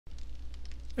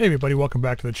Hey everybody, welcome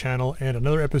back to the channel and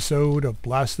another episode of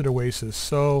Blasted Oasis.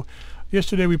 So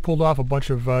yesterday we pulled off a bunch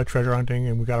of treasure hunting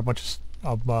and we got a bunch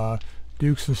of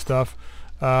dukes and stuff.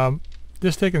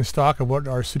 Just taking stock of what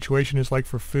our situation is like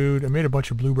for food. I made a bunch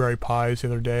of blueberry pies the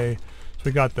other day, so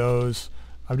we got those.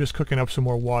 I'm just cooking up some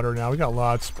more water now. We got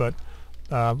lots, but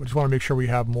I just want to make sure we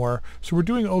have more. So we're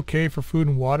doing okay for food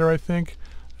and water, I think.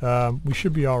 We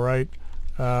should be alright.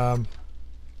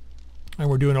 And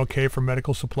we're doing okay for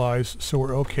medical supplies, so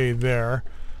we're okay there.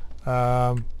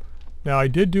 Now I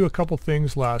did do a couple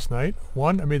things last night.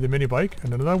 One, I made the mini bike,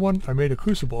 and another one, I made a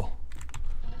crucible.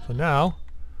 So now,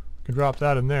 I can drop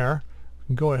that in there. We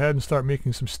can go ahead and start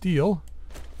making some steel.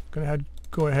 I'm going to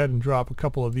go ahead and drop a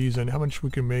couple of these in. How much we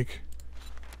can make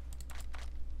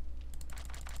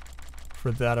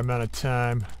for that amount of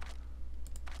time.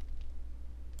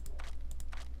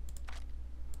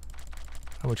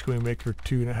 How much can we make for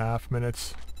 2.5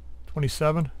 minutes?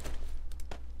 27?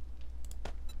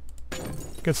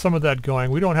 Get some of that going.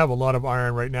 We don't have a lot of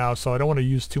iron right now, so I don't want to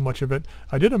use too much of it.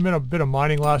 I did a bit of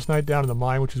mining last night down in the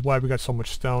mine, which is why we got so much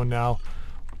stone now.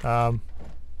 I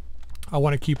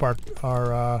want to keep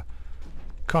our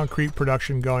concrete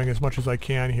production going as much as I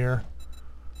can here.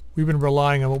 We've been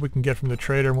relying on what we can get from the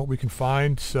trader and what we can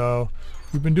find, so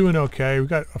we've been doing okay. We've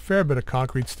got a fair bit of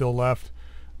concrete still left.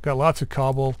 Got lots of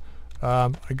cobble. I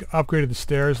upgraded the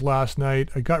stairs last night.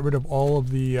 I got rid of all of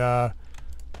the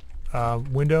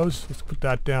windows. Let's put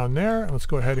that down there. And let's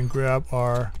go ahead and grab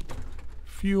our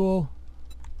fuel.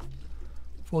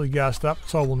 Fully gassed up.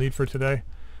 That's all we'll need for today.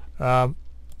 So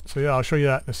yeah, I'll show you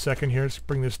that in a second here. Let's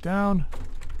bring this down.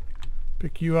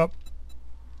 Pick you up.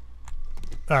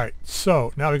 Alright,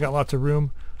 so now we got lots of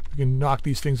room. We can knock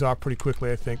these things off pretty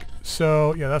quickly, I think.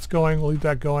 So yeah, that's going. We'll leave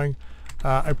that going.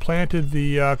 I planted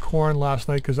the corn last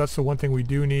night because that's the one thing we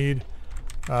do need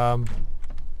going.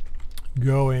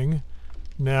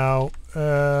 Now,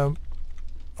 oh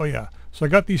yeah, so I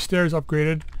got these stairs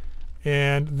upgraded,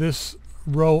 and this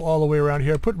row all the way around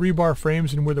here. I put rebar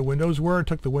frames in where the windows were and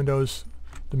took the windows,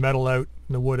 the metal out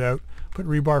and the wood out. Put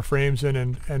rebar frames in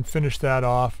and finished that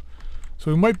off. So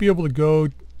we might be able to go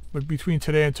between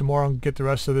today and tomorrow and get the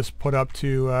rest of this put up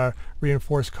to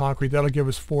reinforced concrete. That'll give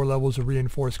us 4 levels of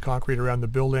reinforced concrete around the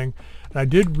building. And I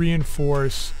did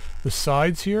reinforce the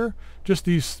sides here, just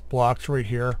these blocks right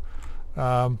here,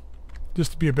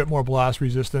 just to be a bit more blast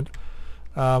resistant.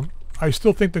 I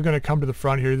still think they're going to come to the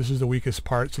front here. This is the weakest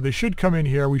part, so they should come in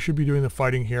here. We should be doing the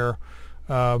fighting here,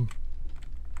 but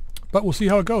we'll see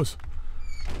how it goes.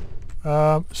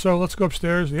 So let's go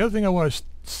upstairs. The other thing I want to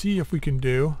see if we can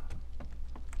do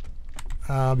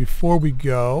before we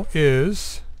go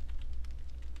is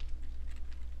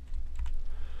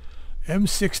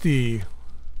M60.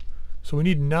 So we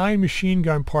need 9 machine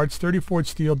gun parts, 30 forged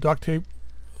steel, duct tape,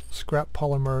 scrap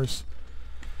polymers,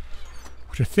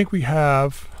 which I think we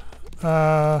have.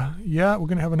 Yeah, we're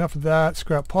gonna have enough of that.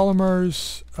 Scrap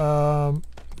polymers,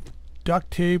 duct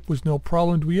tape was no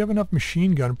problem. Do we have enough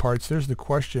machine gun parts? There's the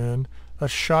question.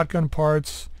 That's shotgun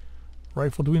parts,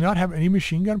 rifle. Do we not have any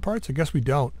machine gun parts? I guess we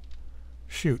don't.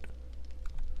 Shoot.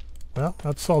 Well,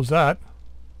 that solves that.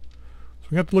 So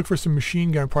we have to look for some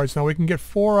machine gun parts. Now we can get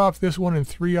 4 off this one and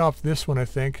 3 off this one, I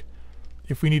think,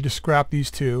 if we need to scrap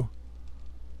these 2.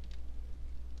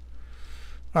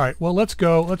 Alright, well, let's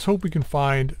go. Let's hope we can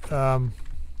find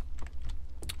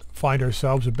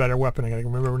ourselves a better weapon. I gotta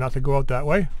remember not to go out that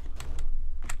way.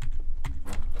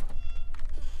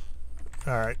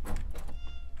 Alright.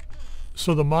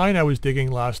 So the mine I was digging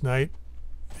last night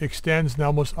extends now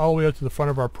almost all the way out to the front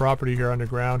of our property here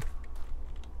underground.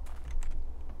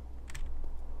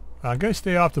 I'm going to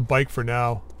stay off the bike for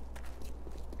now.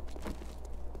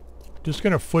 Just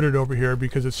going to foot it over here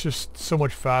because it's just so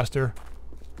much faster.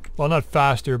 Well, not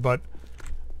faster, but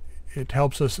it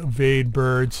helps us evade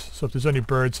birds. So if there's any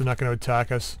birds, they're not going to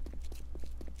attack us.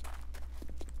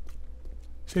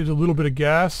 Saves a little bit of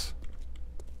gas.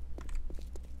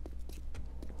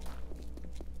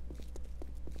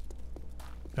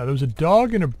 Now there was a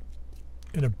dog and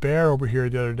a bear over here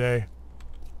the other day,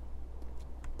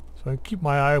 so I keep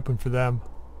my eye open for them.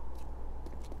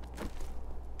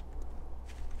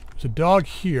 There's a dog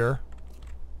here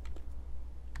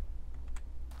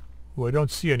who I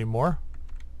don't see anymore.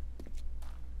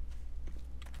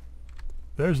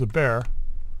 There's the bear.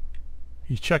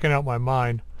 He's checking out my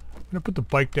mine. I'm gonna put the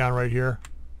bike down right here.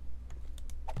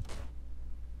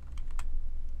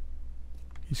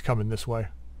 He's coming this way.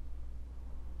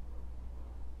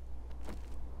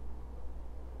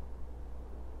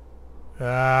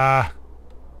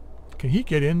 Can he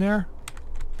get in there?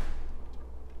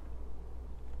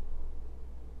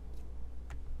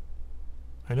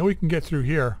 I know we can get through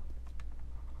here.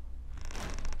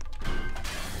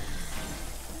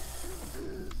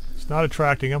 It's not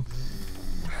attracting him.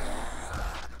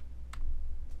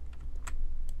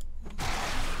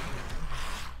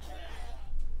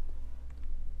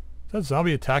 Is that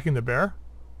zombie attacking the bear?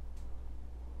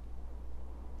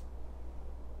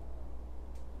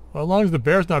 Well, as long as the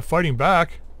bear's not fighting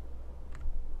back.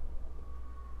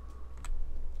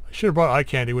 I should have brought eye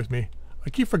candy with me.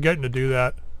 I keep forgetting to do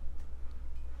that.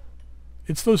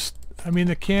 It's those, I mean,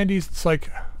 the candies, it's like,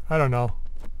 I don't know.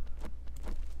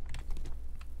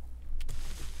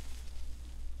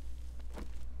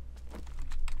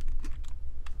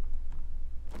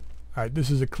 Alright, this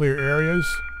is a clear areas.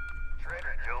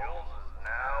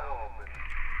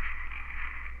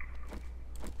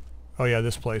 Oh yeah,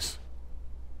 this place.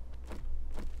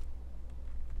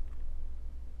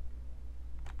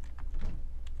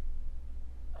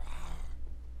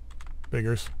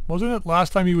 Biggers. Wasn't it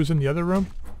last time he was in the other room?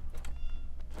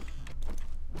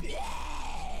 Okay,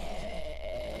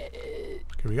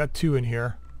 we got 2 in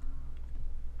here.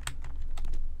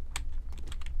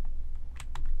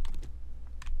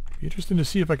 Be interesting to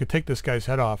see if I could take this guy's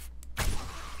head off.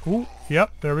 Ooh,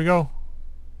 yep, there we go.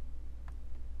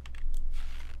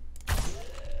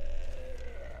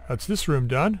 That's this room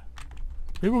done.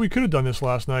 Maybe we could have done this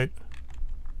last night.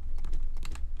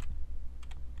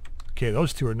 Okay,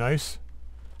 those 2 are nice.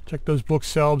 Check those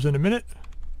bookshelves in a minute.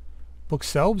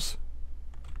 Bookshelves.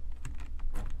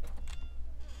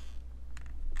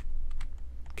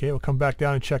 Okay, we'll come back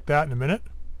down and check that in a minute.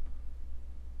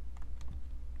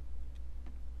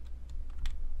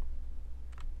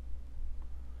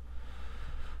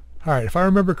 Alright, if I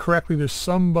remember correctly, there's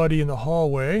somebody in the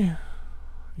hallway.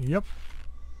 Yep.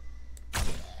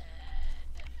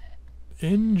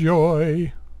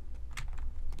 Enjoy.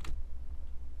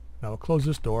 Now we'll close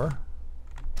this door.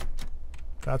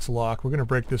 That's locked. We're going to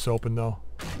break this open though.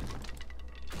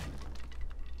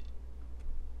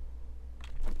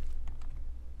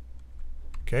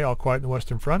 Okay, all quiet in the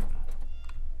western front.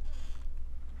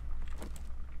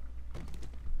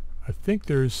 I think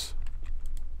there's...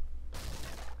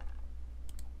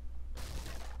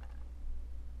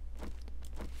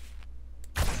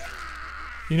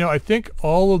 You know, I think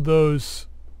all of those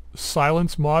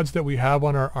silence mods that we have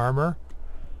on our armor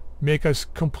make us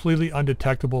completely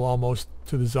undetectable almost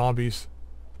to the zombies.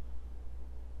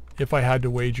 If I had to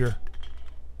wager.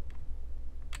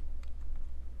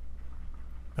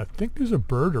 I think there's a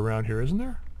bird around here, isn't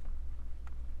there?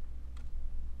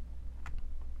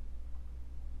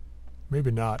 Maybe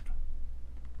not.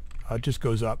 It just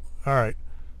goes up. Alright.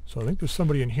 So I think there's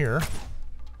somebody in here.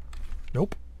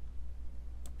 Nope.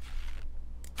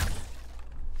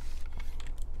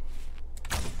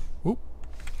 Oop.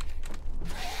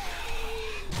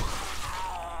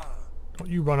 Don't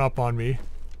you run up on me.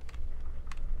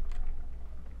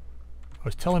 I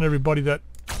was telling everybody that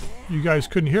you guys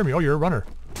couldn't hear me. Oh, you're a runner.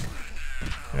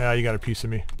 Yeah, you got a piece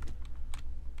of me.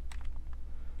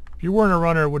 If you weren't a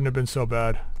runner, it wouldn't have been so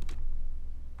bad.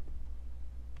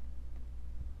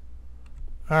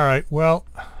 Alright, well...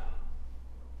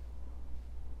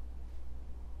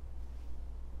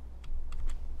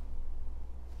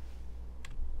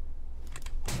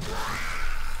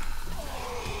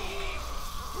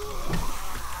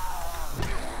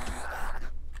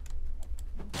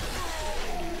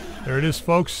 There it is,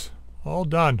 folks. All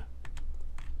done.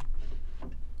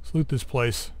 Let's loot this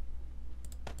place.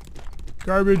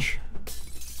 Garbage.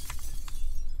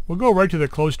 We'll go right to the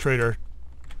clothes trader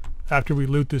after we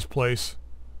loot this place.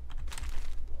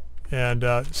 And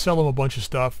sell them a bunch of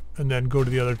stuff and then go to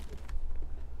the other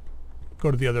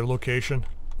location.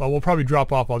 Well, we'll probably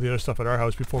drop off all the other stuff at our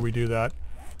house before we do that.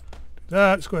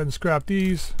 Let's go ahead and scrap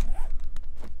these.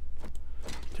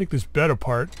 Take this bed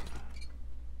apart.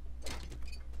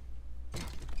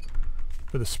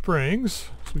 For the springs,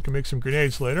 so we can make some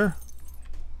grenades later.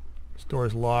 This door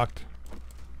is locked.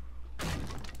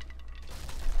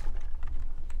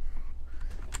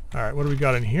 Alright, what do we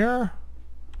got in here?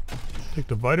 Take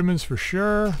the vitamins for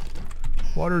sure.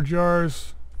 Water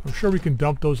jars. I'm sure we can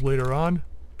dump those later on.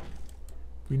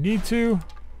 If we need to.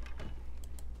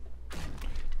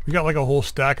 We got like a whole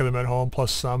stack of them at home,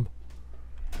 plus some.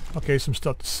 Okay, some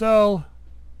stuff to sell.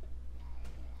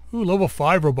 Ooh, level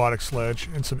 5 robotic sledge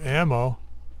and some ammo.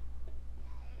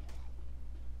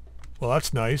 Well,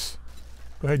 that's nice.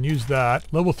 Go ahead and use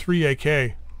that. Level 3 AK.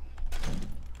 I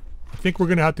think we're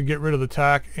gonna have to get rid of the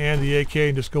TAC and the AK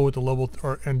and just go with the level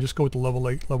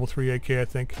level 3 AK. I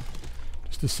think,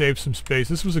 just to save some space.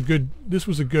 This was a good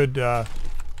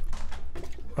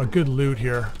loot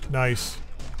here. Nice,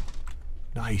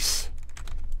 nice.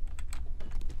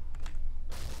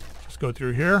 Let's go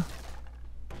through here.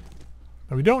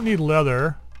 Now we don't need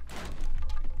leather.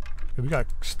 We got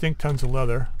stink tons of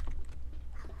leather.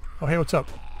 Oh, hey, what's up?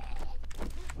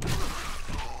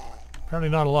 Apparently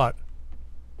not a lot.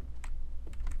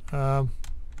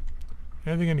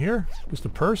 Anything in here? Just a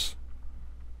purse?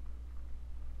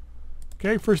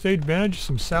 Okay, first aid bandage,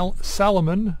 some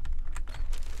salmonella.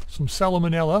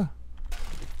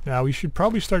 Now we should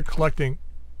probably start collecting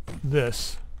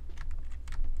this.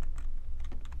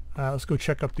 Let's go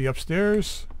check up the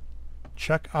upstairs.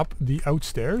 Check up the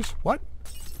outstairs. What?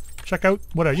 Check out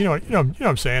what? You know what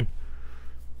I'm saying.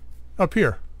 Up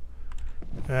here.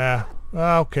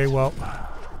 Okay. Well,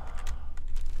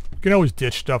 you can always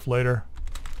ditch stuff later.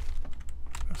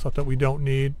 Stuff that we don't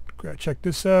need. Check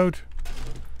this out.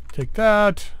 Take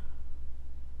that.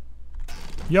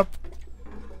 Yep.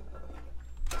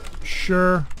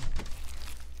 Sure.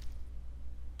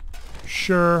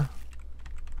 Sure.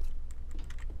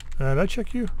 Did I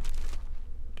check you?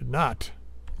 Did not.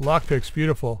 Lockpicks,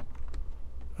 beautiful.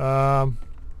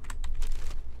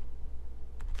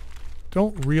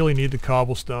 Don't really need the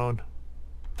cobblestone.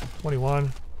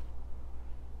 21.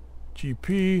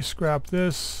 GP, scrap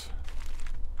this.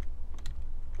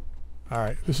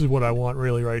 Alright, this is what I want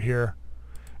really right here.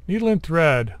 Needle and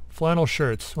thread, flannel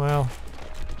shirts. Well,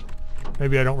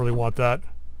 maybe I don't really want that.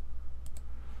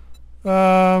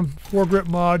 Foregrip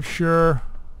mod, sure.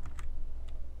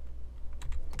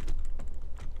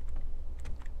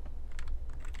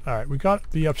 Alright, we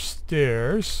got the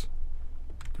upstairs.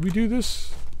 Did we do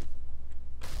this?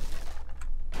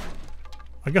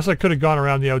 I guess I could have gone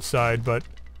around the outside, but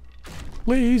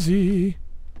lazy.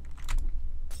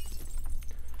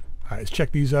 Alright, let's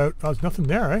check these out. Oh, there's nothing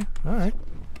there, eh? Alright.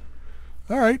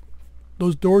 Alright.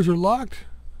 Those doors are locked.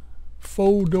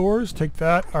 Faux doors. Take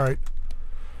that. Alright.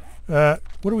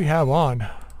 What do we have on?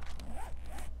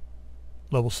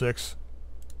 Level 6.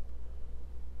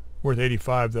 Worth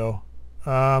 85 though.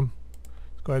 Let's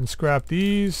go ahead and scrap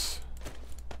these.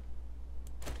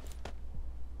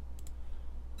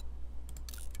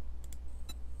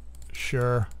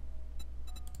 Sure.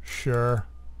 Sure.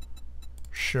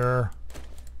 Sure.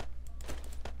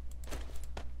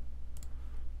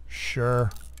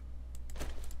 Sure.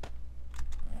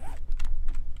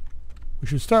 We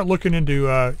should start looking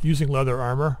into using leather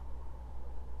armor.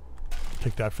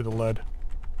 Take that for the lead.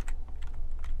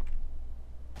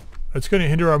 It's going to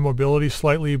hinder our mobility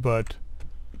slightly, but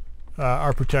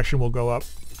our protection will go up.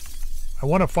 I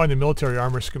want to find the military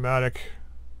armor schematic.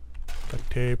 Duct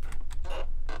tape.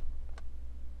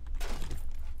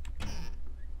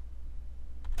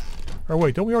 Or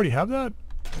wait, don't we already have that?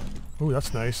 Ooh,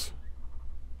 that's nice.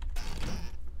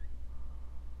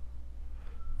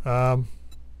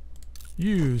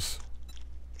 Use.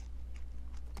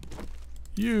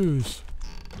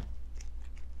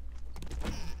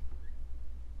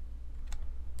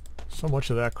 So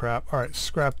much of that crap. Alright,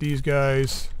 scrap these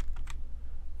guys.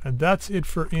 And that's it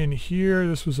for in here.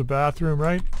 This was a bathroom,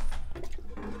 right?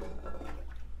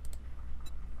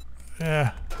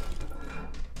 Ooh,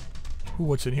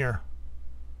 what's in here?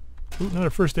 Ooh,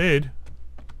 another first aid.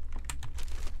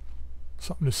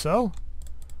 Something to sell?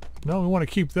 No, we want to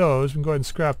keep those. We can go ahead and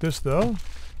scrap this though.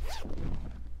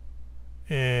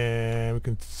 And we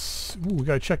can... Ooh, we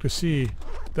gotta check to see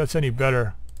if that's any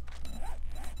better.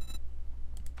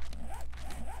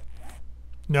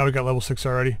 Now we got level 6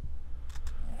 already.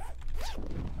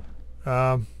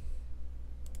 Now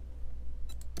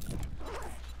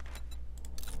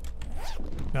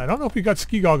I don't know if we got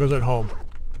ski goggles at home.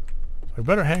 So I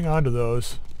better hang on to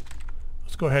those.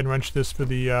 Let's go ahead and wrench this for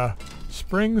the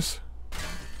springs.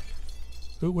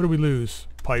 Ooh, what do we lose?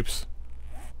 Pipes.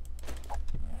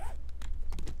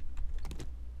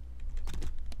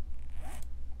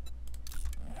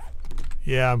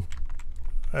 Yeah,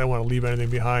 I don't want to leave anything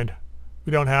behind.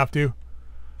 We don't have to.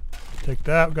 Take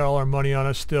that. We've got all our money on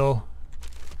us still.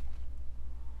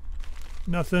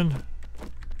 Nothing.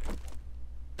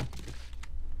 A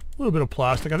little bit of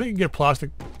plastic. I think you can get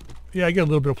plastic. Yeah, I get a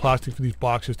little bit of plastic for these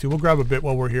boxes too. We'll grab a bit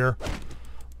while we're here.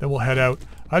 Then we'll head out.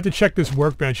 I have to check this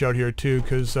workbench out here too,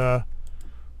 because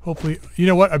hopefully, you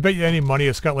know what? I bet you any money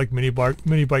it's got like mini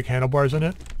bike handlebars in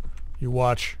it. You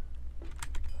watch.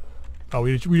 Oh,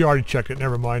 we already checked it.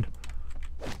 Never mind.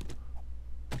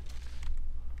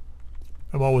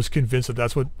 I'm always convinced that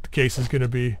that's what the case is going to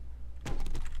be.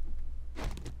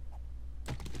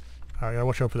 Alright, gotta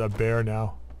watch out for that bear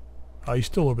now. Oh, he's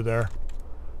still over there.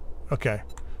 Okay.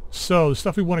 So, the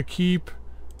stuff we want to keep.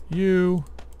 You.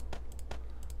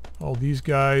 All these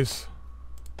guys.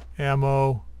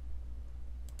 Ammo.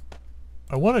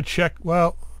 I want to check,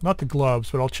 well, not the gloves,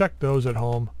 but I'll check those at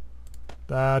home.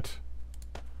 That.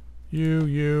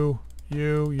 You.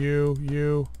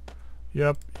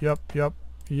 Yep.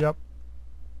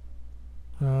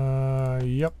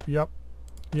 Yep.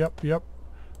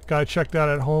 Gotta check that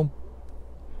at home.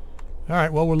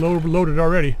 Alright, well, we're loaded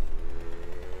already.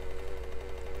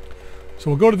 So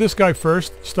we'll go to this guy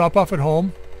first. Stop off at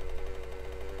home.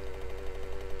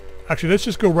 Actually, let's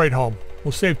just go right home.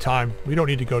 We'll save time. We don't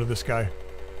need to go to this guy.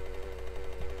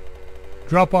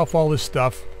 Drop off all this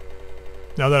stuff.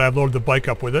 Now that I've loaded the bike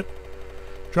up with it.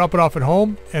 Drop it off at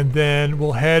home, and then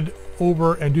we'll head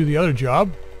over and do the other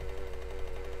job.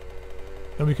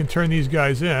 Then we can turn these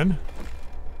guys in.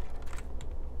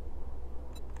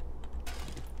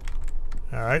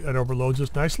 Alright, that overloads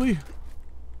us nicely.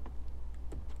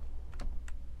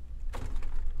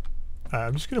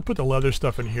 I'm just going to put the leather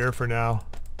stuff in here for now.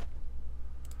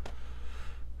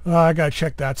 I gotta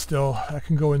check that still. That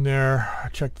can go in there.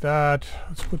 Check that.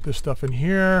 Let's put this stuff in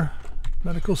here.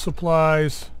 Medical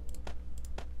supplies.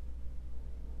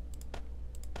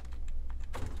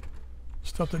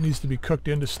 Stuff that needs to be cooked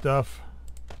into stuff.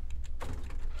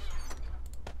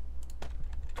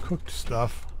 Cooked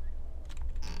stuff.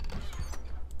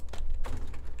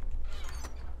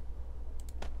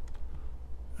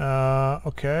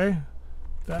 Okay.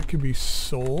 That can be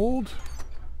sold.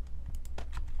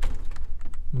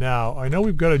 Now, I know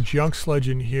we've got a junk sledge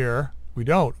in here. We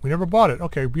don't. We never bought it.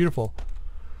 Okay, beautiful.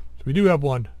 So we do have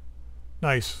one.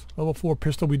 Nice. Level 4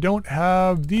 pistol. We don't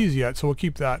have these yet, so we'll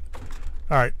keep that.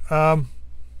 Alright.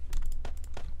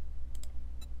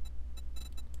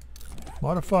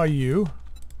 Modify you.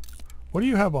 What do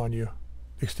you have on you?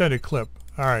 Extended clip.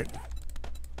 Alright.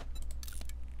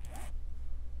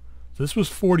 So this was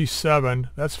 47.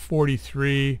 That's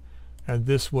 43. And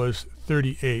this was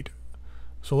 38.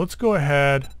 So let's go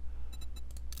ahead,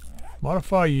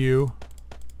 modify you.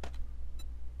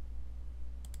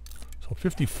 So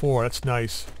 54, that's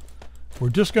nice. We're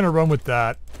just going to run with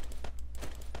that.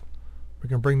 We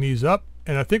can bring these up,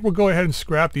 and I think we'll go ahead and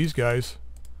scrap these guys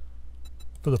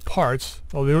for the parts.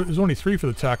 Oh, there's only 3 for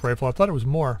the tack rifle. I thought it was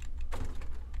more.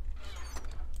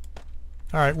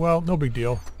 Alright, well, no big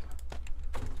deal.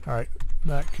 Alright,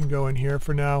 that can go in here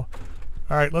for now.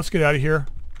 Alright, let's get out of here.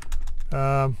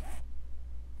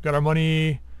 Got our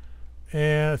money,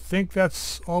 and I think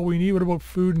that's all we need. What about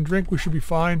food and drink? We should be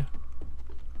fine.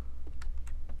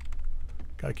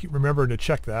 Gotta keep remembering to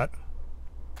check that.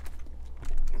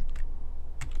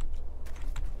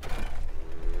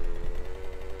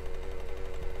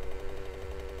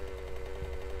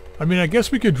 I mean, I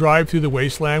guess we could drive through the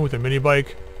wasteland with a mini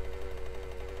bike,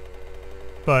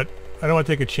 but I don't want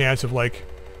to take a chance of, like,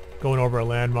 going over a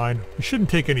landmine. We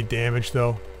shouldn't take any damage,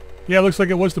 though. Yeah, it looks like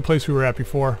it was the place we were at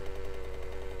before.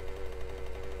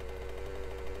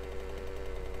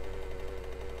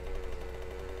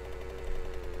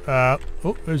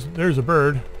 Oh, there's a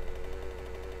bird.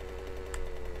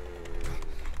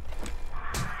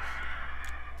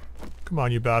 Come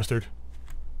on, you bastard.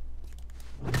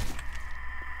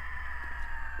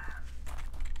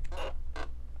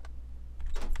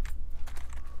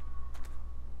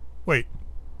 Wait.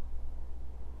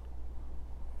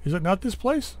 Is it not this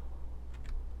place?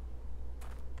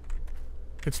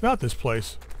 It's not this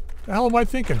place. The hell am I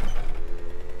thinking?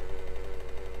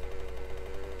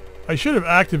 I should have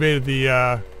activated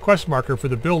the quest marker for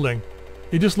the building.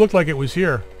 It just looked like it was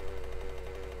here.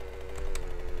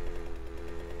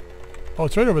 Oh,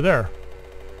 it's right over there.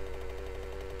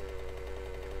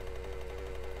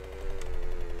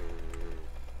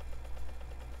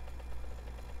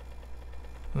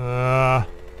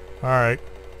 Alright.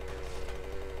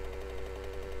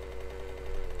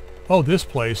 Oh, this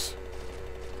place.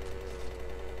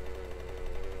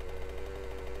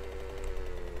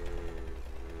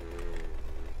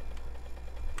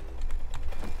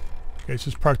 Okay, let's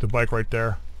just park the bike right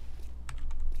there.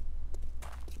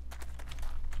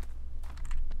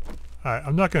 Alright,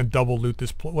 I'm not going to double loot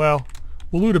this well,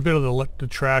 we'll loot a bit of the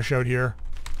trash out here.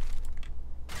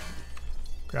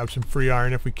 Grab some free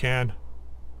iron if we can.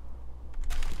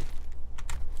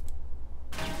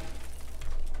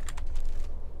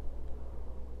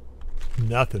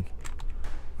 Nothing.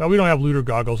 Well, we don't have looter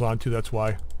goggles on too, that's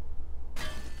why.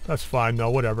 That's fine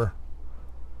though, whatever.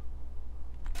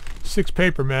 6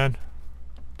 paper, man.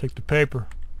 Take the paper.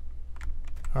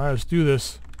 Alright, let's do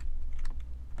this.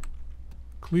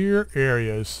 Clear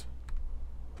areas.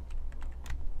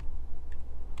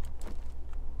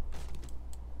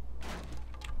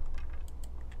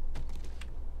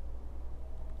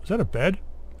 Is that a bed?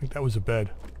 I think that was a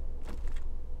bed.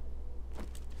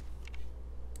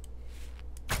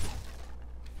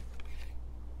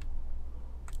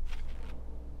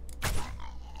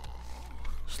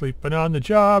 Sleeping on the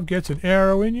job gets an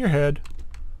arrow in your head.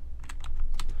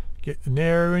 Get an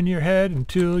arrow in your head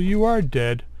until you are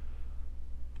dead.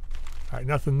 Alright,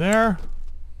 nothing there.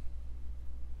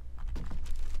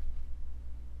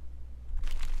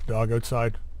 Dog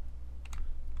outside.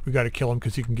 We gotta kill him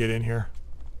because he can get in here.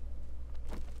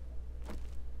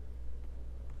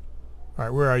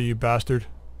 Alright, where are you, bastard?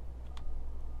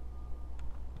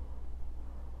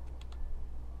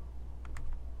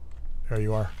 There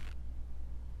you are.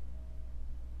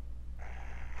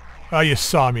 Oh, you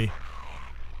saw me.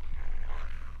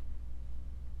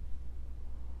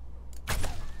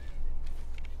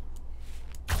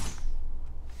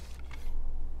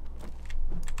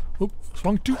 Oop,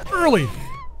 swung too early.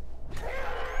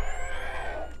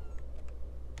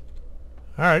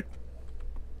 Alright.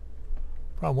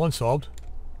 Problem one solved.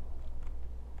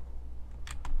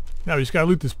 Now we just gotta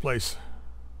loot this place.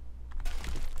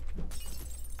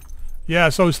 Yeah,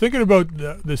 so I was thinking about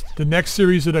the next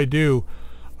series that I do.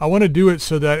 I want to do it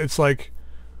so that it's like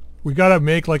we gotta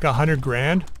make like 100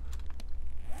 grand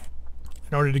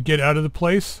in order to get out of the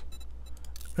place.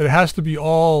 It has to be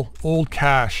all old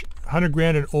cash. 100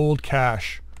 grand in old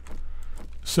cash.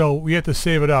 So we have to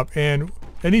save it up. And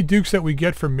any dukes that we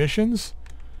get for missions,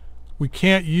 we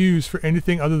can't use for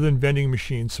anything other than vending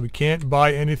machines. So we can't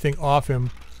buy anything off him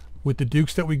with the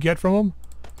dukes that we get from him,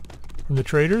 from the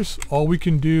traders. All we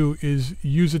can do is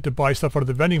use it to buy stuff out of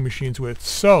the vending machines with.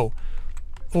 So,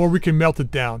 or we can melt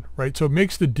it down, right? So it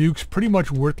makes the dukes pretty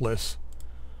much worthless.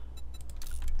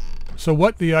 So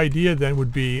what the idea then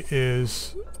would be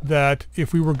is that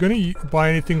if we were going to buy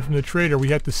anything from the trader, we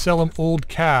had to sell him old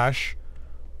cash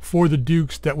for the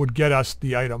dukes that would get us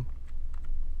the item.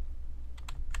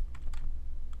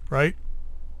 Right?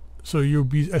 So you'd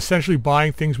be essentially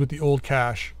buying things with the old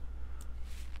cash.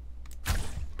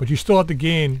 But you still have to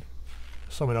gain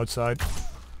someone outside.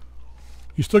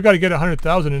 You still got to get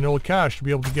 100,000 in old cash to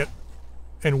be able to get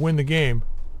and win the game.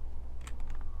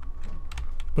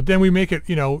 But then we make it,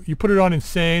 you know, you put it on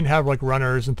insane, have like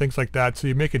runners and things like that, so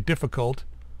you make it difficult.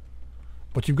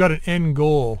 But you've got an end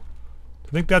goal.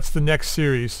 I think that's the next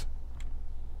series.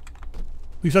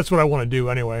 At least that's what I want to do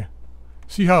anyway.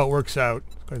 See how it works out.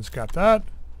 Let's go ahead and scrap that.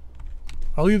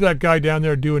 I'll leave that guy down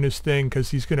there doing his thing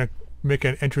because he's going to make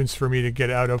an entrance for me to get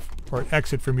out of, or an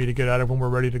exit for me to get out of when we're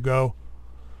ready to go.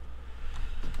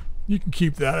 You can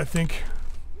keep that, I think.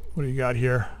 What do you got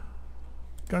here?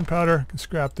 Gunpowder. Can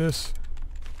scrap this.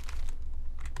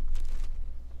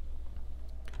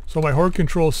 So my Horde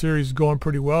Control series is going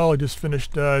pretty well. I just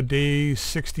finished day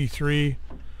 63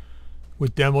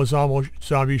 with demo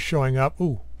zombies showing up.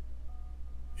 Ooh.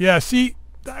 Yeah, see,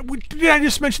 did I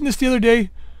just mention this the other day?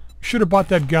 Should have bought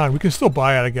that gun. We can still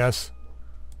buy it, I guess.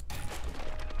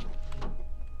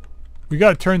 We got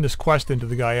to turn this quest into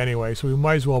the guy anyway, so we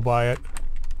might as well buy it.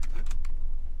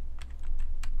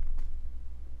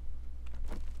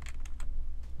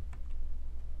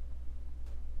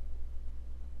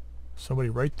 Somebody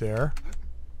right there.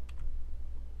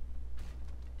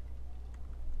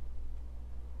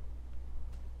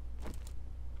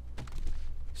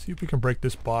 See if we can break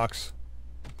this box.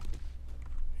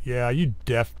 Yeah, you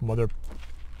deaf mother...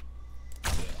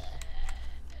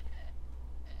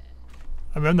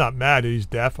 I mean, I'm not mad that he's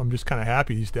deaf. I'm just kind of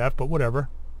happy he's deaf, but whatever.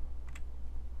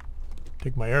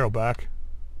 Take my arrow back.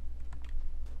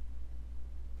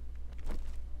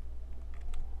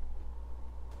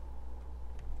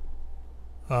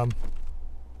 Oh,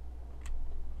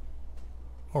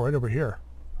 right over here.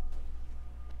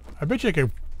 I bet you I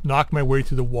could knock my way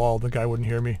through the wall. The guy wouldn't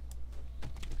hear me.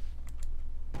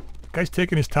 The guy's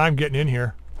taking his time getting in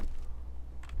here.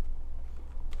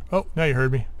 Oh, now you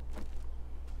heard me.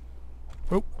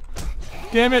 Oh,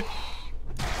 damn it!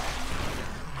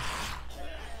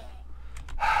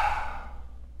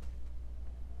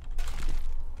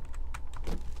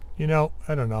 You know,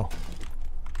 I don't know.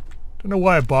 Don't know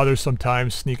why it bothers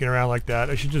sometimes sneaking around like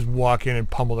that. I should just walk in and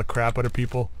pummel the crap out of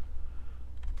people.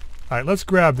 Alright, let's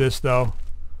grab this though.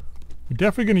 We're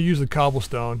definitely going to use the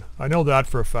cobblestone. I know that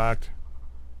for a fact.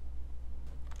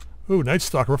 Ooh, Night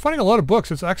Stalker. We're finding a lot of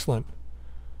books. It's excellent.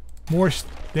 More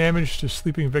damage to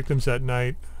sleeping victims at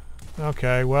night.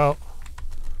 Okay, well.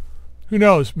 Who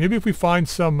knows? Maybe if we find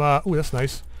some... ooh, that's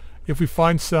nice. If we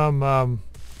find some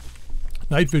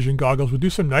night vision goggles, we'll do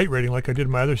some night raiding like I did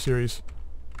in my other series.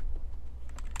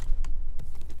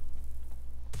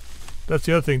 That's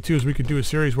the other thing too, is we could do a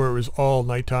series where it was all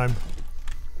nighttime.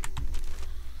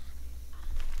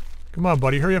 Come on,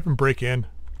 buddy, hurry up and break in.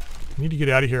 I need to get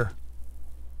out of here.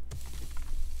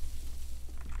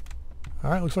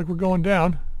 Alright, looks like we're going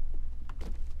down.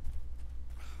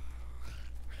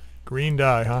 Green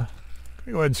dye, huh?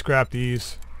 Go ahead and scrap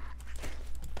these.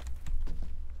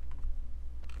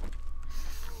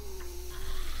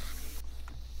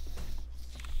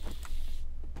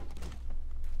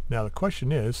 Now the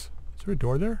question is there a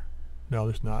door there? No,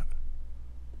 there's not.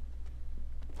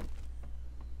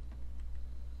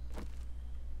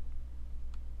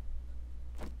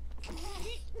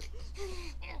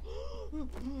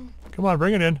 Come on,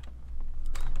 bring it in.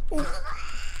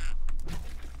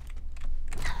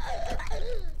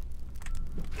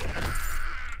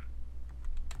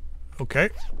 Okay.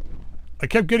 I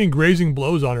kept getting grazing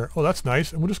blows on her. Oh, that's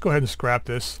nice. And we'll just go ahead and scrap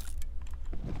this.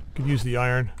 Could use the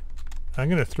iron. I'm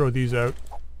going to throw these out.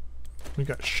 We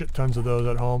got shit tons of those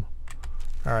at home.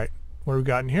 Alright. What do we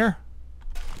got in here?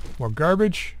 More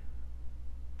garbage.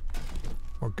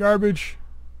 More garbage.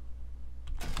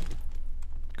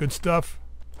 Good stuff.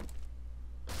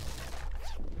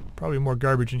 Probably more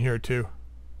garbage in here too.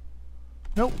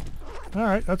 Nope.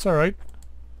 Alright, that's alright.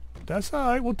 That's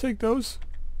alright, we'll take those.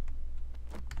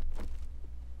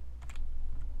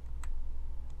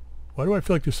 Why do I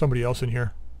feel like there's somebody else in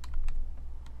here?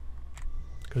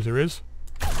 Because there is.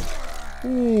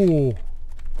 Ooh.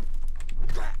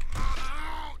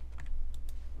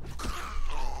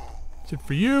 Is it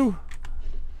for you?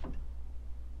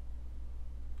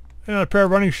 And a pair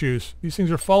of running shoes. These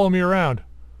things are following me around.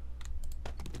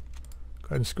 Go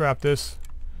ahead and scrap this.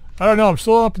 I don't know, I'm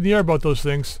still up in the air about those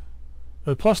things.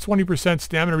 The plus 20%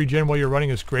 stamina regen while you're running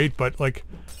is great, but like,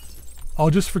 I'll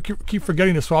just keep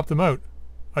forgetting to swap them out.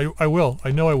 I will.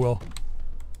 I know I will.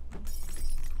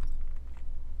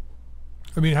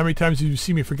 I mean, how many times did you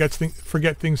see me forget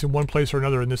things in one place or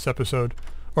another in this episode?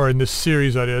 Or in this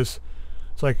series, that is.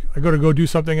 It's like, I go do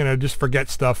something and I just forget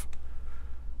stuff.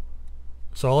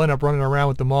 So I'll end up running around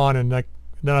with them on, and like,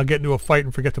 then I'll get into a fight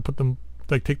and forget to put them,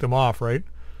 like, take them off, right?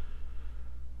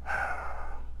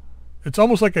 It's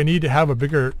almost like I need to have a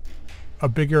bigger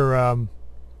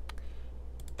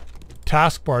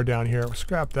taskbar down here.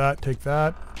 Scrap that, take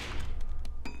that.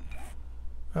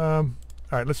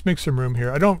 Alright, let's make some room here.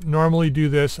 I don't normally do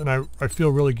this, and I feel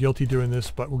really guilty doing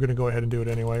this, but we're going to go ahead and do it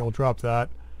anyway. We'll drop that.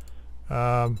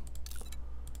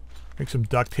 Make some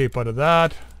duct tape out of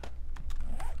that.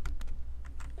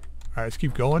 Alright, let's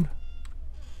keep going.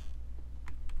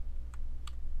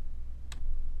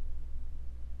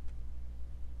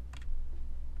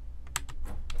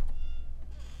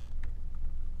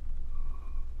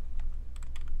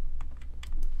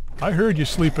 I heard you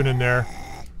sleeping in there.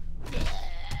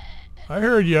 I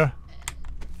heard you.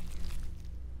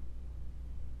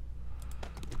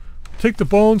 Take the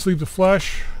bones, leave the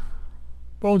flesh.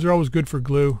 Bones are always good for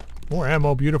glue. More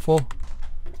ammo, beautiful.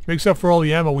 Makes up for all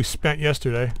the ammo we spent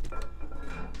yesterday.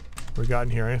 What we got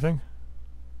in here? Anything?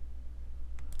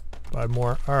 5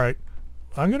 more. Alright.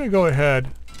 I'm going to go ahead,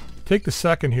 take the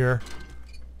second here,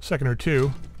 second or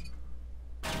two,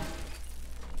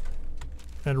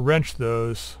 and wrench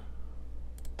those.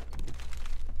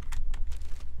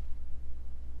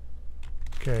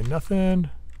 Okay, nothing.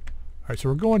 Alright, so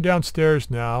we're going downstairs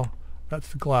now.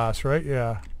 That's the glass, right?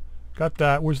 Yeah. Got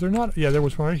that. Was there not? Yeah, there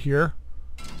was one right here.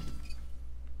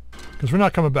 Because we're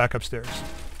not coming back upstairs.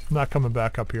 I'm not coming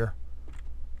back up here.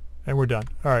 And we're done.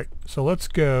 Alright, so let's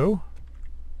go.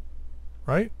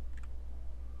 Right?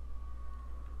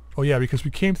 Oh yeah, because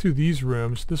we came through these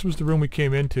rooms. This was the room we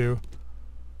came into.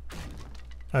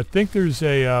 I think there's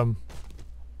a, I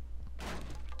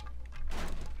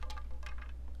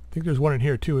think there's one in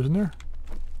here too, isn't there?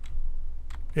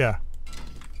 Yeah.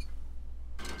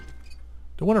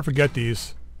 Don't want to forget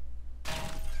these.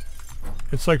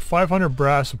 It's like 500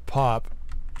 brass a pop.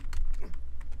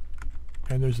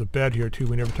 And there's a bed here too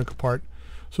we never took apart.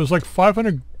 So it's like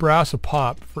 500 brass a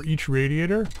pop for each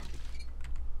radiator.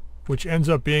 Which ends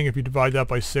up being, if you divide that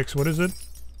by 6, what is it?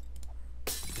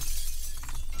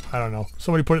 I don't know.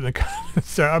 Somebody put it in the comments.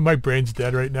 Sorry, my brain's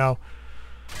dead right now.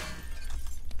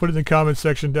 Put it in the comments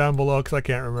section down below because I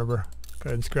can't remember. Go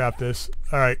ahead and scrap this.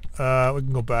 Alright, we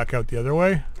can go back out the other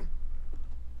way.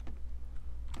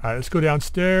 Alright, let's go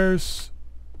downstairs.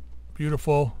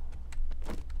 Beautiful.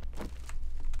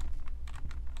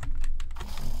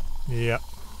 Yep.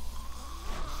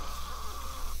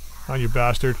 On you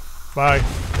bastard. Bye.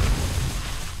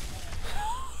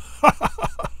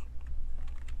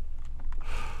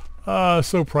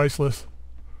 So priceless.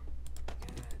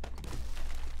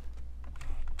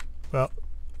 Well,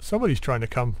 somebody's trying to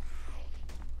come.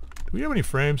 Do we have any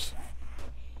frames?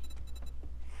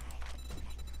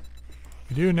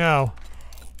 We do now.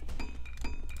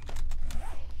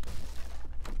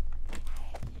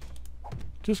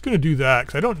 Just gonna do that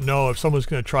because I don't know if someone's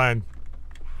gonna try and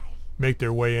make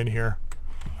their way in here.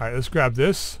 Alright, let's grab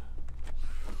this.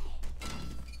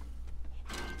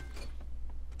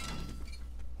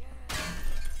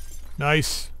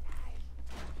 Nice.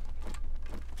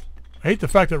 I hate the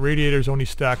fact that radiators only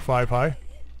stack 5 high.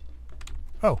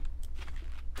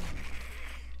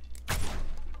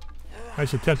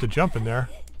 Nice attempt to jump in there.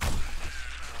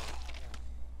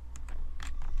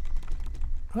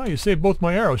 Oh, you saved both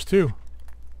my arrows too.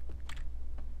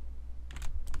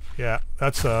 Yeah,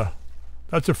 that's a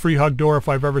free hug door if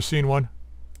I've ever seen one.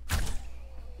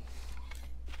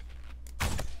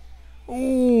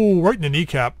 Oh, right in the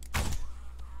kneecap.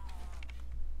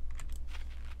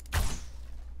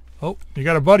 Oh, you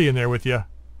got a buddy in there with you.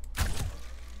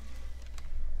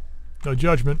 No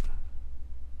judgment.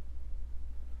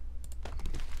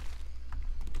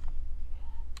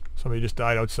 Somebody just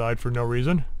died outside for no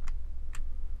reason.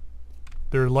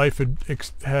 Their life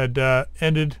had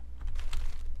ended.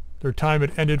 Their time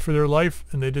had ended for their life,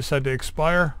 and they just had to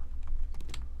expire.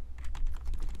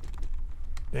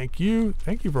 Thank you.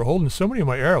 Thank you for holding so many of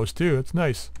my arrows, too. That's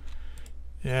nice.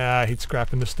 Yeah, I hate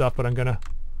scrapping this stuff, but I'm gonna...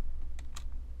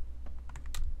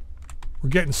 We're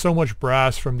getting so much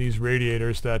brass from these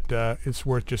radiators that it's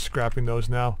worth just scrapping those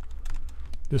now.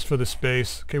 Just for the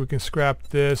space. Okay, we can scrap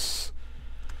this.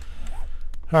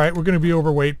 Alright, we're going to be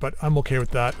overweight, but I'm okay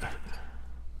with that.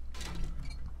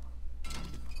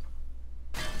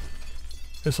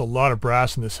 There's a lot of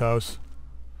brass in this house.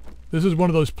 This is one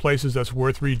of those places that's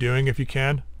worth redoing if you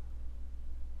can.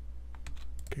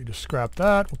 Okay, just scrap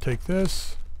that. We'll take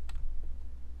this.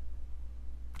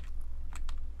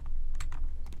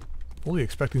 Fully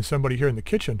expecting somebody here in the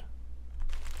kitchen.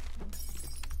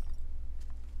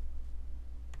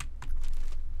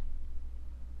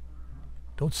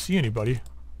 Don't see anybody.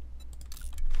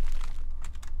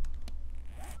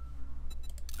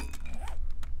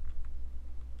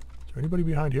 Is there anybody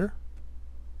behind here?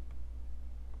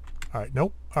 Alright,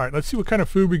 nope. Alright, let's see what kind of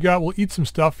food we got. We'll eat some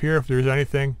stuff here if there's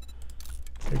anything.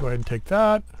 Okay, go ahead and take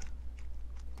that.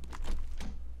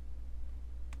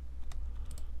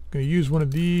 Gonna use one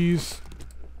of these.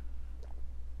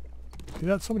 See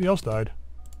that? Somebody else died.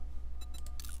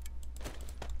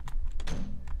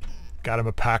 Got him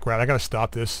a pack rat. I gotta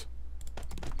stop this.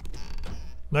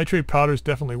 Nitrate powder is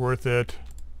definitely worth it.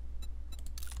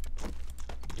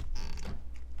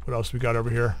 What else we got over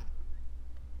here?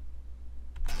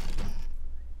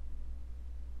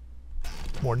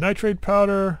 More nitrate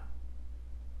powder.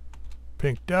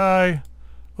 Pink dye.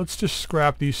 Let's just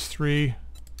scrap these three.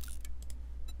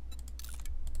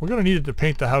 We're going to need it to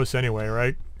paint the house anyway,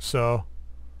 right? So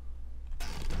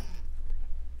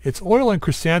it's oil and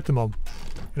chrysanthemum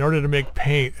in order to make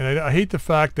paint. And I hate the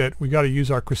fact that we got to use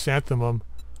our chrysanthemum.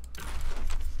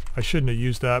 I shouldn't have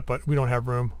used that, but we don't have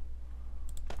room.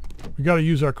 We got to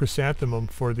use our chrysanthemum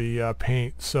for the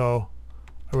paint. So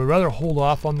I would rather hold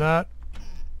off on that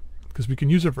because we can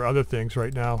use it for other things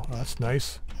right now. Oh, that's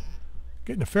nice.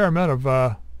 Getting a fair amount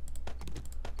of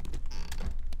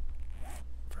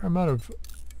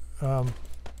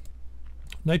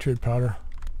nitrate powder.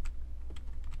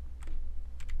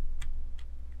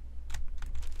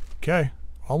 Okay,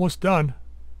 almost done.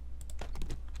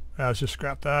 Let's just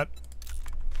scrap that.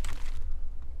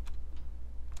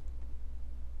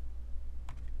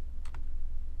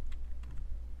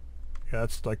 Yeah,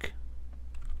 that's like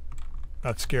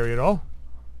not scary at all.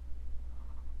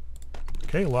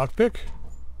 Okay, lockpick.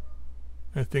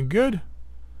 Anything good?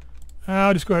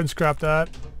 I'll just go ahead and scrap that.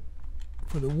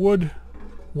 For the wood.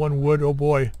 One wood, oh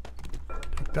boy.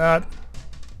 Take that.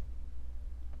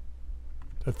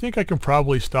 I think I can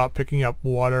probably stop picking up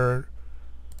water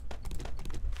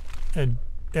and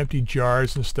empty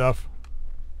jars and stuff.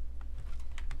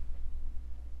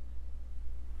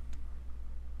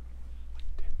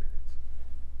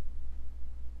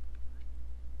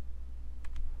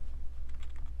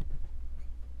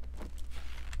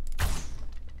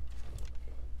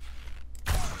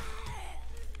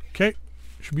 Okay,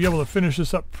 should be able to finish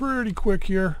this up pretty quick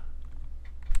here.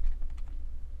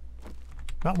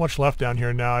 Not much left down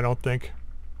here now, I don't think.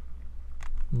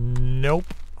 Nope.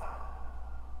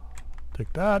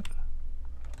 Take that.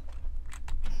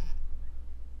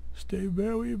 Stay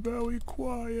very, very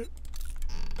quiet.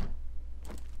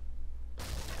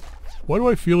 Why do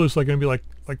I feel there's like going to be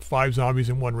like 5 zombies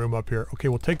in one room up here? Okay,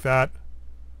 we'll take that.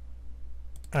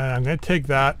 And I'm going to take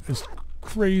that, as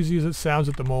crazy as it sounds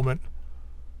at the moment.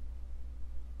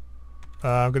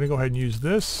 I'm going to go ahead and use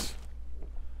this.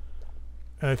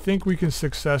 And I think we can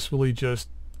successfully just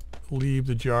leave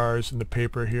the jars and the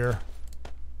paper here.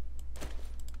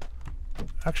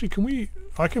 Actually, can we...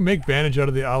 I can make bandage out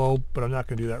of the aloe, but I'm not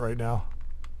going to do that right now.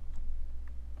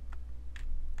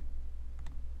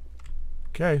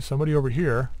 Okay, somebody over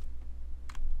here.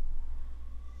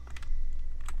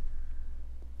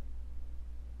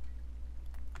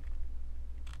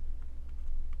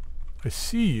 I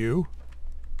see you.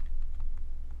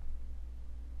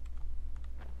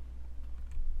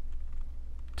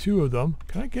 2 of them.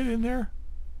 Can I get in there?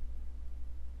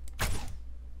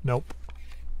 Nope.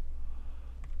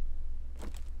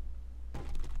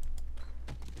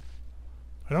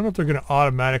 I don't know if they're going to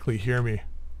automatically hear me.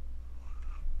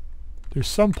 There's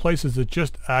some places that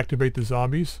just activate the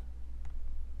zombies.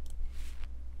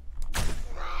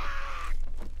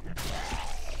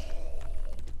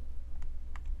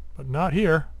 But not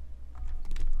here.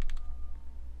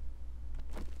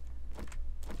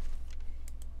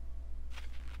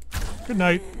 Good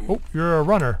night. Oh, you're a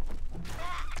runner.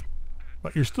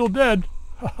 But you're still dead.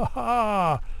 Ha ha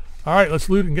ha. Alright, let's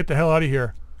loot and get the hell out of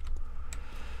here.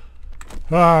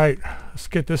 Alright, let's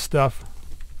get this stuff.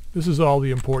 This is all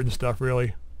the important stuff,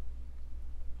 really.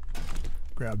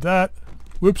 Grab that.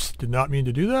 Whoops, did not mean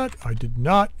to do that. I did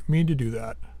not mean to do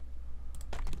that.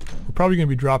 We're probably going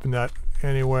to be dropping that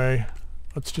anyway.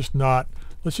 Let's just not.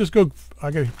 Let's just go.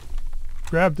 I got to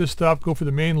grab this stuff, go for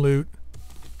the main loot.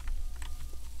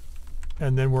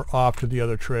 And then we're off to the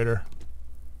other trader.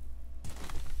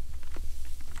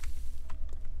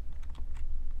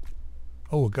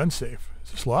 Oh, a gun safe.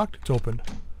 Is this locked? It's open.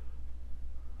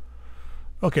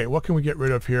 Okay, what can we get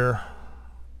rid of here?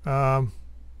 Nope.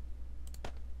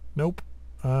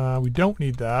 We don't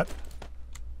need that.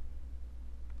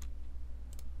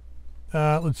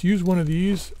 Let's use one of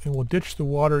these and we'll ditch the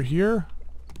water here.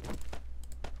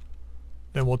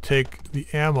 Then we'll take the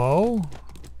ammo.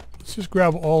 Let's just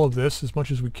grab all of this as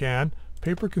much as we can.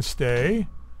 Paper can stay.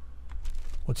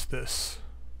 What's this?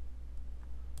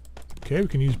 Okay, we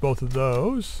can use both of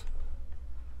those.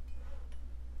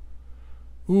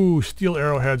 Ooh, steel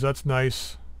arrowheads, that's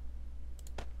nice.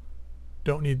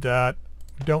 Don't need that.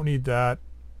 Don't need that.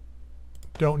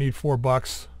 Don't need $4.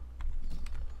 $4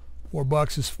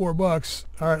 is $4.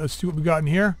 Alright, let's see what we got in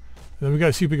here. And then we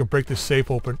gotta see if we can break this safe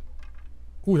open.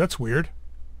 Ooh, that's weird.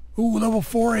 Ooh, level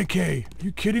 4 AK. Are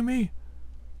you kidding me?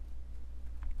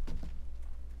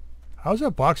 How's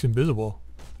that box invisible?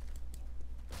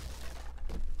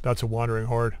 That's a wandering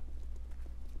horde.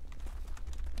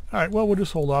 Alright, well, we'll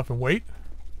just hold off and wait.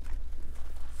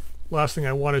 Last thing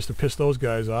I want is to piss those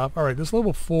guys off. Alright, this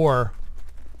level 4.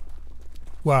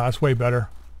 Wow, that's way better.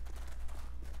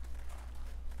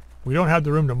 We don't have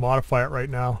the room to modify it right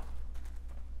now.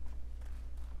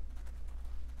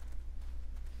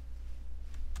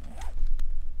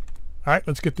 Alright,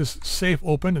 let's get this safe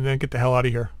open and then get the hell out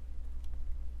of here.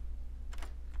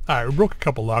 Alright, we broke a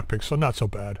couple lockpicks, so not so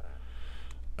bad.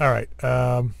 Alright,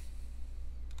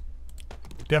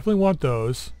 definitely want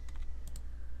those.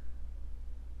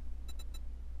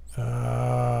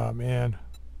 Man.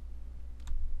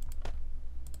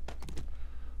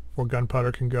 4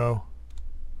 gunpowder can go.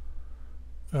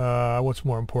 What's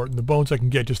more important? The bones I can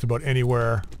get just about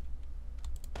anywhere.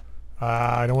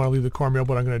 I don't want to leave the cornmeal,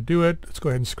 but I'm going to do it. Let's go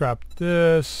ahead and scrap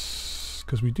this,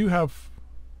 because we do have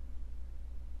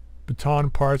baton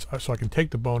parts, so I can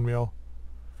take the bone meal.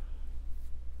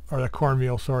 Or the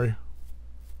cornmeal, sorry.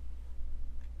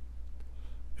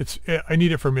 I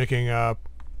need it for making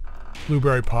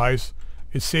blueberry pies.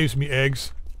 It saves me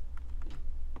eggs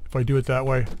if I do it that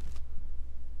way.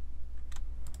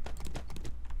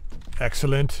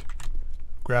 Excellent.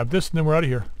 Grab this and then we're out of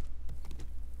here.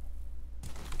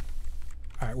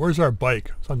 Alright, where's our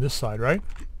bike? It's on this side, right?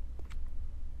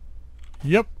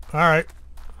 Yep. Alright.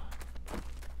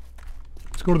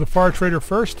 Let's go to the far trader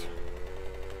first.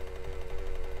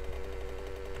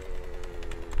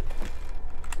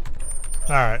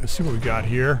 Alright, let's see what we got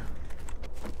here.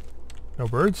 No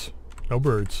birds? No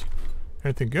birds.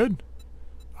 Anything good?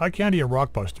 Eye candy and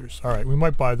rock busters. Alright, we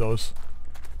might buy those.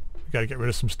 We gotta get rid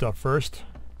of some stuff first.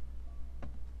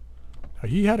 Now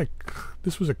he had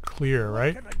this was a clear,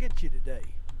 right? What can I get you today?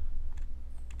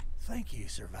 Thank you,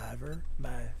 survivor.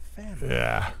 My family and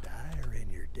I are in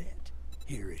your debt.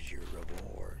 Here is your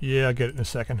reward. Yeah, I'll get it in a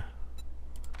second.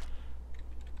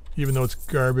 Even though it's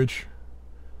garbage.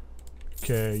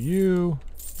 Okay, you,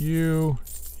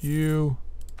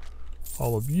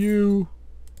 all of you,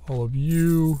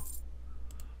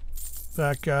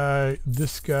 that guy,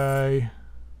 this guy.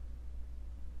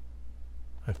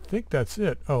 I think that's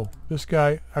it. Oh, this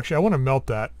guy. Actually, I want to melt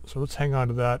that, so let's hang on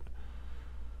to that.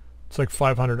 It's like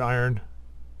 500 iron.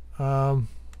 Alright,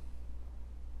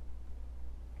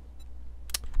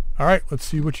 let's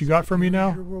see what you got for me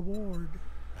now.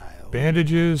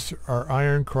 Bandages, our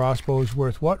iron crossbow is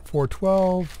worth what?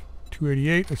 412,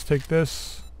 288. Let's take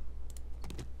this.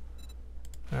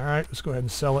 Alright, let's go ahead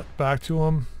and sell it back to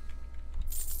him.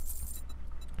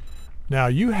 Now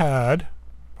you had,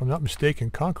 if I'm not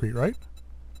mistaken, concrete, right?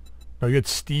 No, you had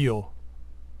steel.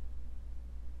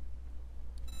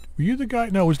 Were you the guy?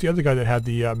 No, it was the other guy that had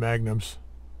the magnums.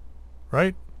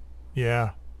 Right?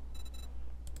 Yeah.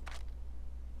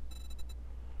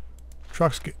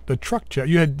 the truck jet.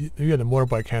 You had the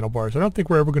motorbike handlebars. I don't think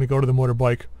we're ever going to go to the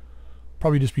motorbike.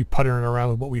 Probably just be puttering around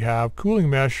with what we have. Cooling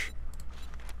mesh.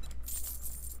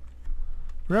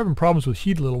 We were having problems with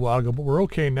heat a little while ago, but we're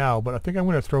okay now. But I think I'm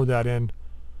going to throw that in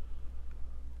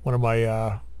one of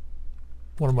my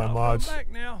mods.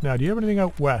 Now, do you have anything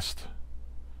out west?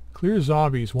 Clear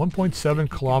zombies, 1.7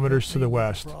 kilometers to the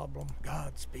west.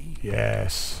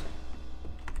 Yes.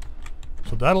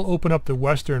 So that'll open up the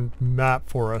western map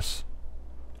for us,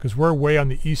 because we're way on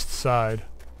the east side.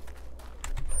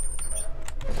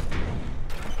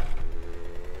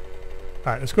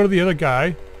 Alright, let's go to the other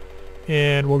guy,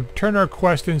 and we'll turn our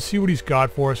quest in, see what he's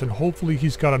got for us, and hopefully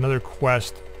he's got another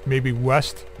quest, maybe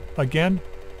west again.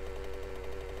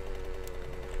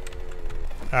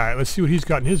 Alright, let's see what he's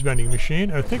got in his vending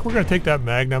machine. I think we're going to take that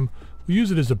Magnum. We'll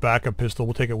use it as a backup pistol.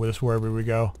 We'll take it with us wherever we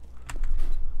go.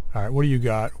 Alright, what do you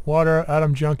got? Water,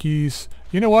 atom junkies.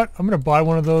 You know what? I'm going to buy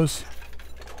one of those,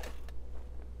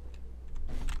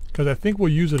 because I think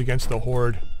we'll use it against the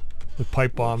Horde with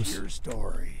pipe bombs. Your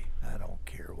story. I don't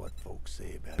care what folks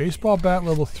say about Baseball bat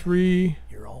level 3.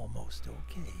 You're almost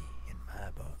okay in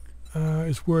my book.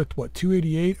 Is worth, what,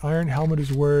 288? Iron helmet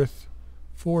is worth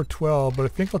 412, but I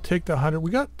think I'll take the 100. We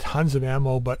got tons of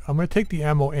ammo, but I'm going to take the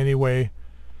ammo anyway.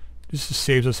 This just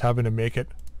saves us having to make it.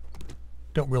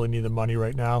 Don't really need the money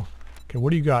right now. Okay, what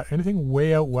do you got? Anything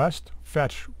way out west?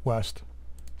 Fetch west.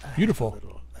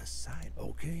 Beautiful.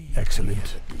 Okay.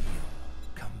 Excellent.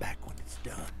 Come back when it's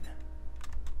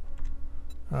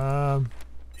done.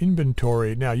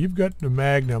 Inventory. Now, you've got the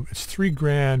Magnum. It's $3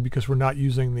 grand because we're not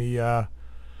using the...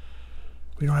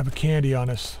 we don't have a candy on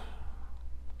us.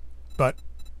 But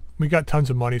we got tons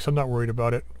of money, so I'm not worried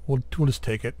about it. We'll just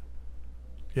take it.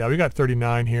 Yeah, we got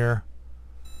 39 here.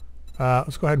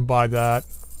 Let's go ahead and buy that.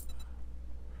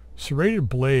 Serrated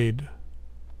blade.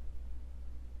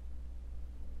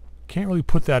 Can't really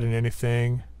put that in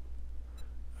anything.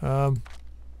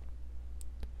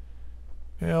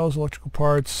 Nails, electrical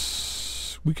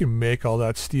parts. We can make all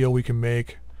that steel we can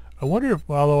make. I wonder if,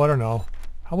 although I don't know.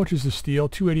 How much is the steel?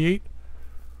 288?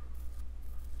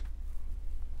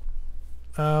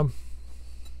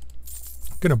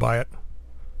 Gonna buy it.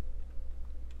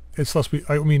 It's less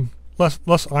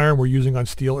less iron we're using on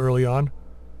steel early on,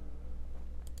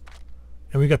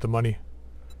 and we got the money.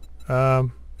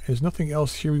 There's nothing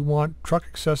else here we want. Truck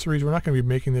accessories. We're not going to be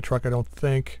making the truck, I don't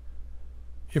think.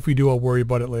 If we do, I'll worry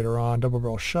about it later on. Double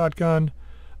barrel shotgun.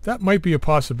 That might be a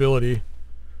possibility.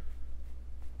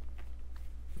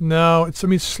 No, it's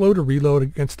slow to reload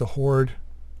against the Horde.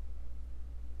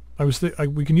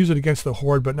 We can use it against the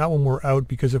Horde, but not when we're out,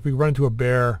 because if we run into a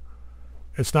bear,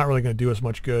 it's not really going to do us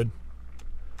much good.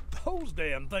 Those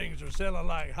damn things are selling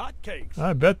like hotcakes.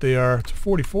 I bet they are. It's a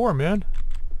 44, man.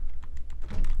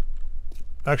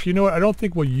 Actually, you know what? I don't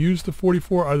think we'll use the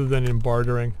 44 other than in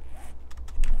bartering.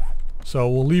 So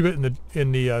we'll leave it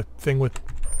in the thing with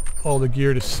all the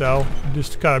gear to sell,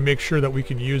 just to kind of make sure that we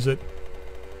can use it.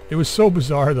 It was so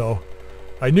bizarre, though.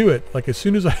 I knew it. Like as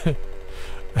soon as I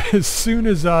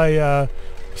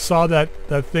saw that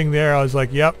thing there, I was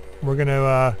like, "Yep, we're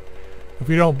gonna. If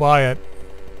we don't buy it,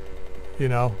 you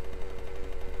know,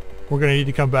 we're gonna need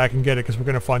to come back and get it because we're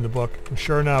gonna find the book." And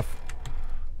sure enough,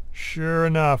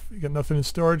 you got nothing in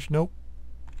storage? Nope.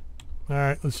 All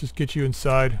right, let's just get you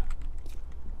inside.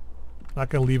 Not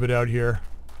gonna leave it out here.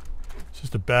 It's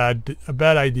just a bad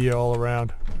idea all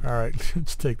around. All right,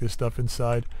 let's take this stuff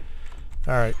inside.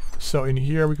 All right, so in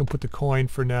here we can put the coin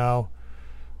for now,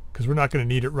 because we're not going to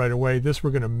need it right away. This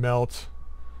we're going to melt.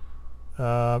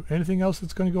 Anything else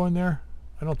that's going to go in there?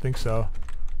 I don't think so.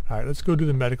 All right, let's go do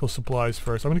the medical supplies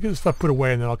first. I'm going to get this stuff put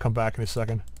away, and then I'll come back in a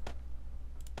second.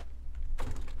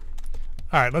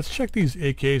 All right, let's check these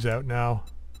AKs out now.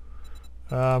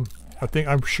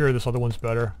 I'm sure this other one's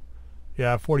better.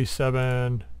 Yeah,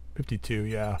 47, 52,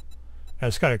 yeah. And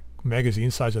it's got a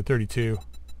magazine size of 32.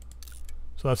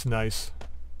 So that's nice.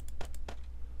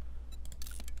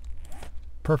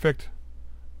 Perfect.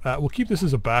 We'll keep this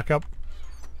as a backup.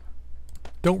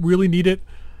 Don't really need it.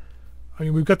 I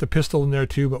mean, we've got the pistol in there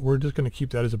too, but we're just going to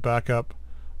keep that as a backup.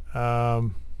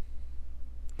 That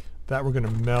we're going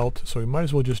to melt, so we might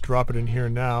as well just drop it in here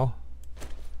now.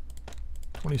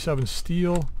 27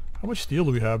 steel. How much steel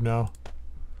do we have now?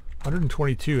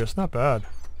 122. That's not bad.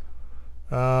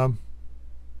 Did I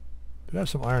have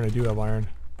some iron? I do have iron.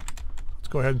 Let's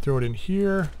go ahead and throw it in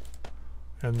here.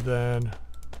 And then...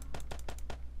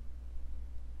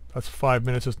 that's 5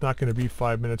 minutes. It's not going to be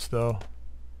 5 minutes though.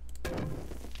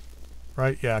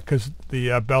 Right? Yeah, because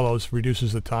the bellows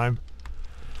reduces the time.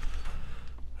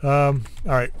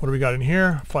 Alright, what do we got in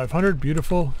here? 500.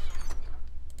 Beautiful.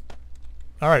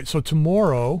 Alright, so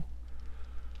tomorrow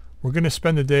We're going to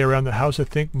spend the day around the house, I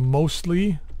think,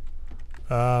 mostly.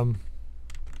 We're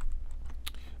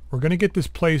going to get this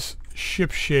place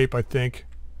ship shape, I think.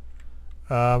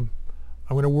 I'm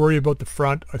going to worry about the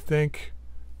front, I think.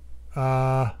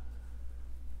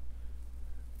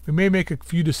 We may make a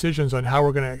few decisions on how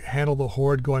we're going to handle the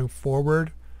horde going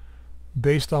forward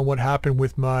based on what happened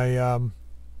with my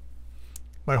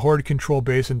my horde control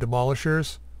base and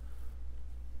demolishers.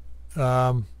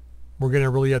 We're going to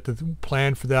really have to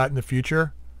plan for that in the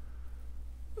future.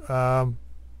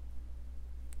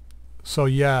 So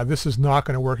yeah, this is not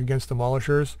going to work against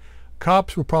demolishers.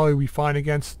 Cops will probably be fine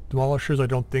against demolishers. I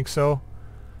don't think so.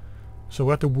 So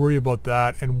we'll have to worry about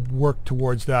that and work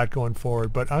towards that going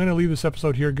forward. But I'm going to leave this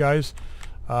episode here, guys.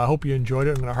 I hope you enjoyed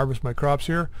it. I'm going to harvest my crops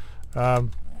here.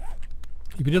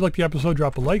 If you did like the episode,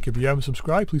 drop a like. If you haven't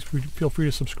subscribed, please feel free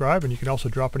to subscribe. And you can also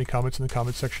drop any comments in the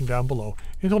comment section down below.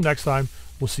 Until next time,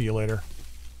 we'll see you later.